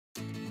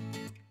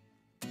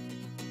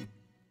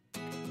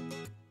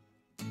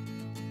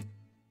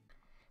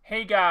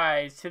Hey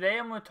guys, today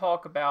I'm going to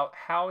talk about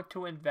how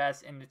to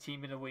invest in the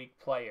Team of the Week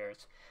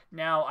players.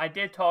 Now, I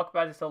did talk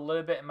about this a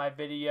little bit in my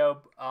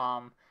video,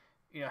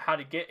 how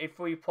to get a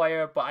free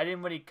player, but I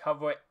didn't really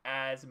cover it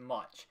as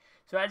much.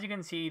 So as you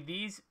can see,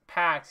 these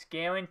packs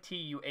guarantee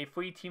you a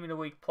free Team of the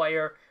Week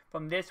player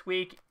from this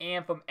week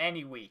and from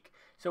any week.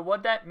 So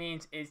what that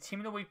means is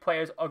Team of the Week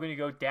players are going to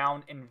go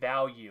down in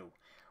value.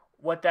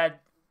 What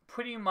that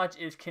pretty much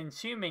is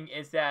consuming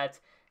is that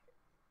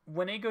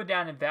when they go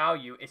down in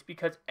value, it's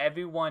because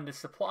the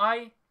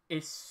supply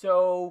is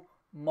so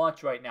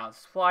much right now. The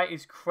supply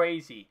is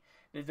crazy.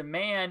 The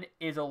demand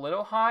is a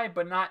little high,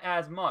 but not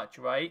as much,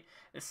 right?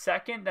 The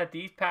second that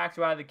these packs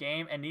are out of the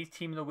game and these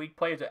Team of the Week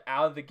players are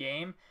out of the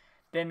game,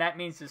 then that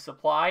means the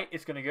supply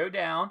is going to go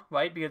down,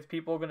 right? Because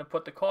people are going to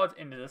put the cards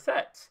into the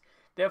sets.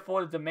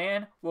 Therefore, the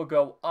demand will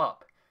go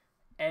up.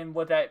 And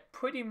what that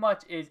pretty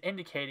much is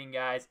indicating,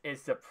 guys,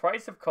 is the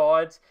price of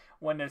cards.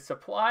 When the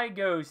supply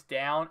goes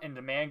down and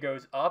demand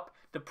goes up,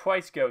 the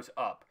price goes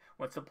up.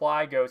 When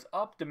supply goes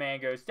up,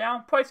 demand goes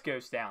down, price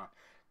goes down.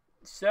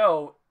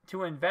 So,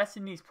 to invest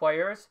in these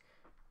players,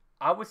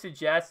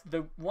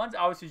 the ones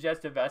I would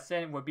suggest to invest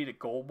in would be the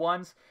gold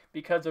ones,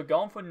 because they're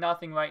going for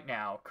nothing right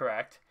now,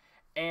 correct?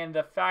 And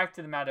the fact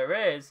of the matter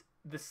is,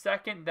 the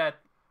second that,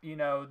 they're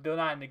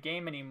not in the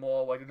game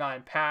anymore, like they're not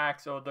in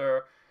packs, or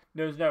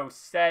there's no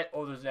set,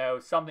 or there's no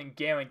something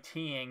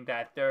guaranteeing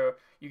that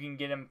you can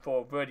get them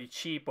for really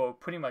cheap or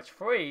pretty much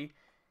free,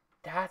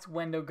 that's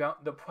when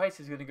the price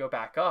is going to go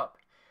back up.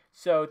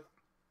 So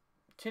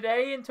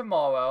today and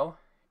tomorrow,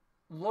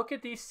 look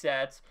at these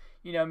sets,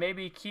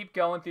 maybe keep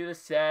going through the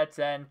sets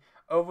and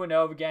over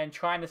again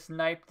trying to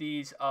snipe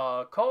these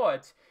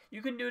cards.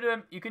 You can do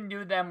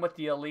them with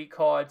the elite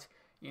cards.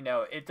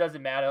 It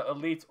doesn't matter,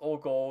 elites or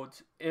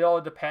golds. It all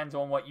depends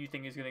on what you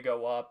think is going to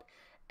go up.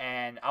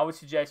 And I would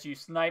suggest you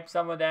snipe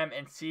some of them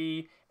and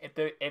see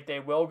if they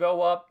will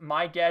go up.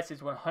 My guess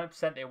is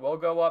 100% they will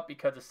go up,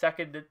 because the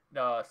second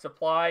the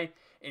supply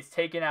is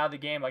taken out of the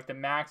game, like the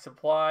max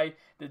supply,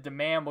 the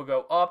demand will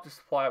go up, the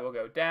supply will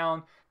go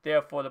down,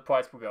 therefore the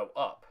price will go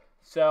up.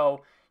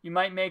 So you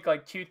might make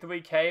like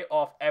 2-3K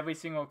off every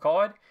single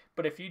card,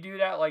 but if you do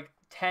that like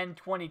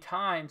 10-20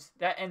 times,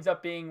 that ends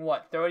up being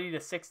what, 30 to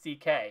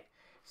 60K.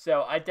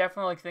 So I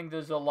definitely think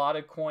there's a lot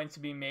of coins to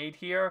be made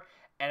here.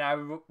 And I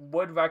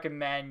would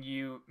recommend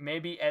you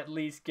maybe at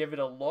least give it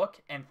a look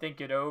and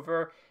think it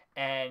over,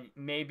 and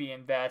maybe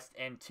invest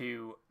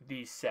into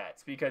these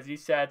sets. Because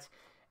these sets,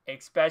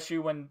 especially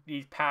when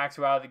these packs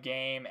are out of the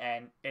game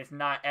and it's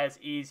not as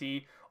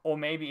easy, or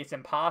maybe it's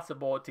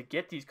impossible to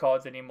get these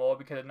cards anymore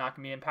because they're not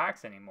going to be in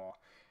packs anymore.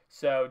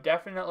 So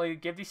definitely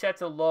give these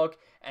sets a look,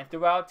 and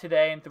throughout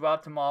today and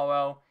throughout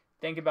tomorrow,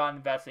 think about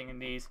investing in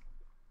these.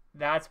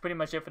 That's pretty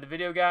much it for the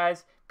video,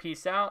 guys.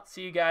 Peace out.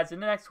 See you guys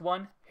in the next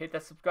one. Hit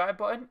that subscribe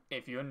button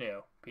if you're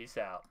new. Peace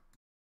out.